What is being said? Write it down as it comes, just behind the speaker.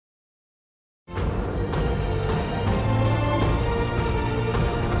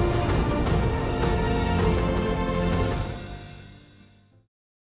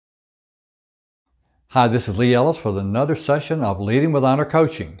Hi, this is Lee Ellis with another session of Leading with Honor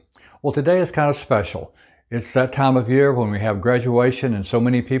Coaching. Well, today is kind of special. It's that time of year when we have graduation and so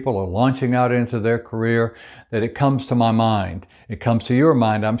many people are launching out into their career that it comes to my mind. It comes to your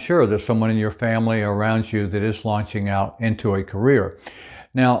mind. I'm sure there's someone in your family or around you that is launching out into a career.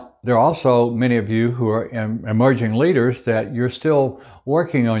 Now, there are also many of you who are emerging leaders that you're still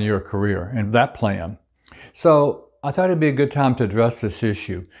working on your career and that plan. So I thought it'd be a good time to address this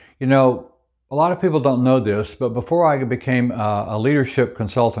issue. You know, a lot of people don't know this, but before I became a leadership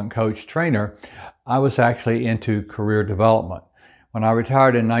consultant, coach, trainer, I was actually into career development. When I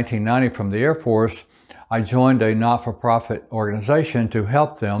retired in 1990 from the Air Force, I joined a not-for-profit organization to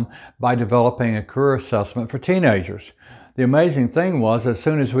help them by developing a career assessment for teenagers. The amazing thing was, as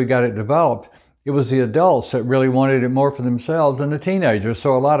soon as we got it developed, it was the adults that really wanted it more for themselves than the teenagers.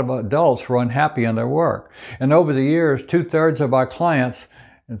 So a lot of adults were unhappy in their work. And over the years, 2/3 of our clients,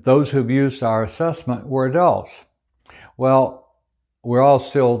 those who've used our assessment, were adults. Well, we're all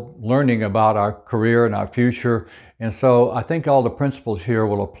still learning about our career and our future, and so I think all the principles here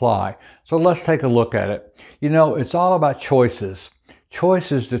will apply. So let's take a look at it. You know, it's all about choices.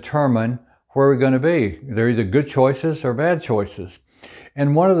 Choices determine where we're going to be. They're either good choices or bad choices.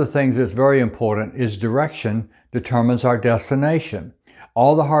 And one of the things that's very important is direction determines our destination.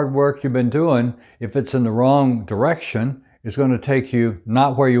 All the hard work you've been doing, if it's in the wrong direction, is going to take you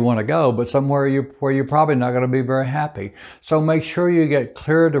not where you want to go, but somewhere where you're probably not going to be very happy. So make sure you get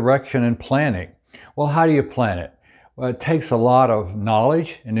clear direction and planning. Well, how do you plan it? Well, it takes a lot of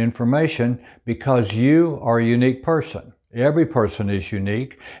knowledge and information because you are a unique person. Every person is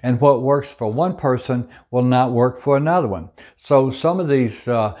unique, and what works for one person will not work for another one. So some of these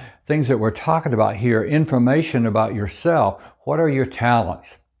things that we're talking about here, information about yourself, what are your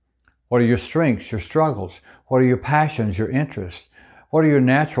talents? What are your strengths, your struggles? What are your passions, your interests? What are your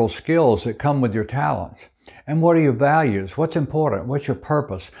natural skills that come with your talents? And what are your values? What's important? What's your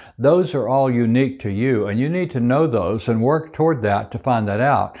purpose? Those are all unique to you, and you need to know those and work toward that to find that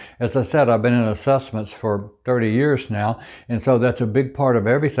out. As I said, I've been in assessments for 30 years now, and so that's a big part of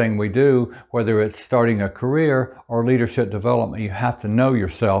everything we do, whether it's starting a career or leadership development. You have to know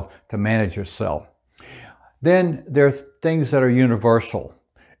yourself to manage yourself. Then there are things that are universal.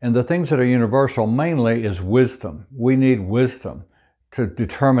 And the things that are universal mainly is wisdom. We need wisdom to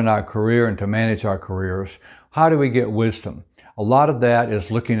determine our career and to manage our careers. How do we get wisdom? A lot of that is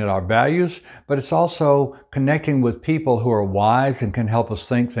looking at our values, but it's also connecting with people who are wise and can help us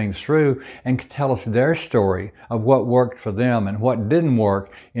think things through and can tell us their story of what worked for them and what didn't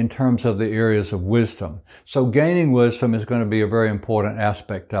work in terms of the areas of wisdom. So gaining wisdom is going to be a very important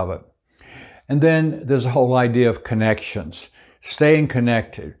aspect of it. And then there's a whole idea of connections. Staying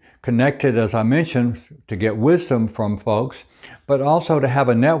connected. Connected, as I mentioned, to get wisdom from folks, but also to have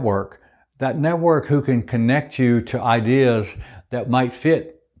a network. That network who can connect you to ideas that might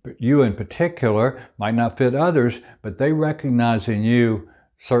fit you in particular, might not fit others, but they recognize in you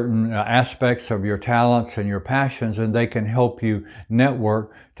certain aspects of your talents and your passions, and they can help you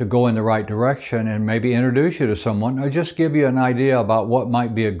network to go in the right direction and maybe introduce you to someone or just give you an idea about what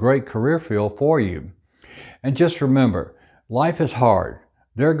might be a great career field for you. And just remember, life is hard.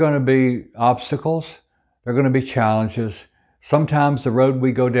 There are going to be obstacles. There are going to be challenges. Sometimes the road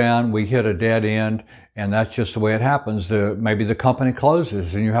we go down, we hit a dead end, and that's just the way it happens. Maybe the company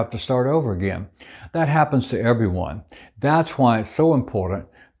closes and you have to start over again. That happens to everyone. That's why it's so important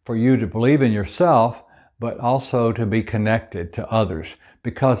for you to believe in yourself, but also to be connected to others,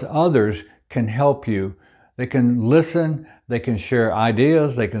 because others can help you. They can listen, they can share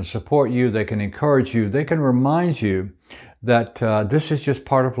ideas, they can support you, they can encourage you, they can remind you that this is just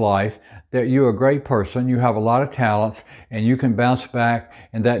part of life, that you're a great person, you have a lot of talents, and you can bounce back,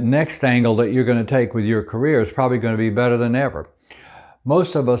 and that next angle that you're going to take with your career is probably going to be better than ever.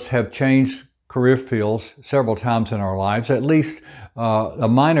 Most of us have changed career fields several times in our lives, at least a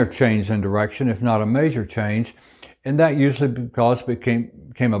minor change in direction, if not a major change, and that usually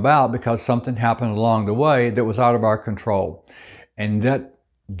came about because something happened along the way that was out of our control. And that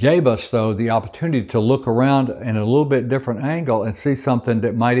gave us, though, the opportunity to look around in a little bit different angle and see something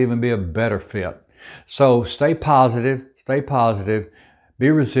that might even be a better fit. So stay positive, be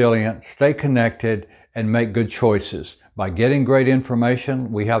resilient, stay connected, and make good choices. By getting great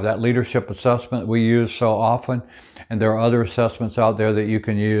information, we have that leadership assessment we use so often, and there are other assessments out there that you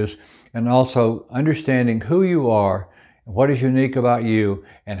can use. And also understanding who you are, what is unique about you,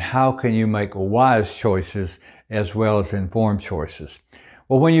 and how can you make wise choices as well as informed choices.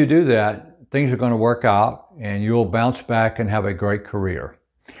 Well, when you do that, things are going to work out and you'll bounce back and have a great career.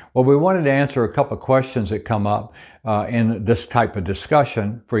 Well, we wanted to answer a couple of questions that come up in this type of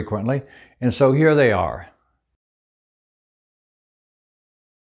discussion frequently. And so here they are.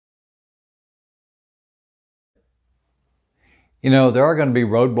 You know, there are going to be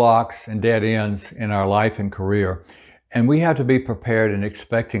roadblocks and dead ends in our life and career, and we have to be prepared and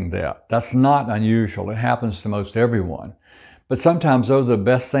expecting that. That's not unusual. It happens to most everyone. But sometimes those are the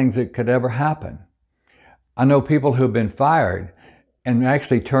best things that could ever happen. I know people who've been fired and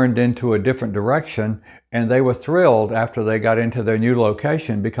actually turned into a different direction, and they were thrilled after they got into their new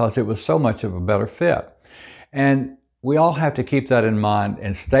location because it was so much of a better fit. And we all have to keep that in mind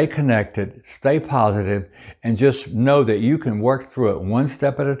and stay connected, stay positive, and just know that you can work through it one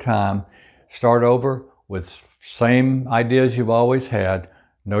step at a time. Start over with same ideas you've always had.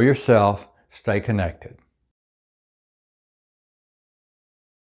 Know yourself, stay connected.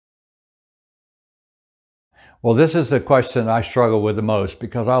 Well, this is the question I struggle with the most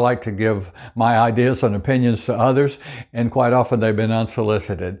because I like to give my ideas and opinions to others, and quite often they've been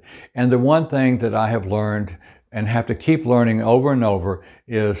unsolicited. And the one thing that I have learned and have to keep learning over and over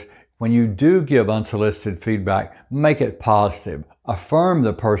is when you do give unsolicited feedback, make it positive. Affirm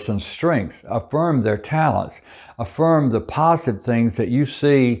the person's strengths, affirm their talents, affirm the positive things that you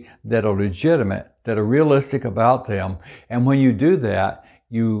see that are legitimate, that are realistic about them. And when you do that,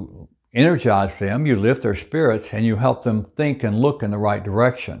 you energize them, you lift their spirits, and you help them think and look in the right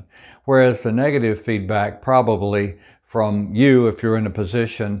direction. Whereas the negative feedback probably from you, if you're in a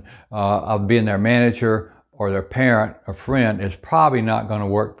position of being their manager or their parent or friend, is probably not going to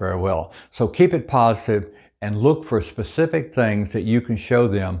work very well. So keep it positive and look for specific things that you can show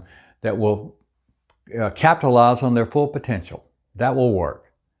them that will capitalize on their full potential. That will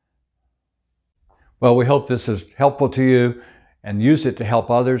work. Well, we hope this is helpful to you and use it to help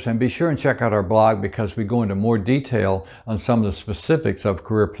others. And be sure and check out our blog because we go into more detail on some of the specifics of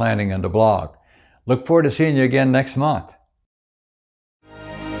career planning in the blog. Look forward to seeing you again next month.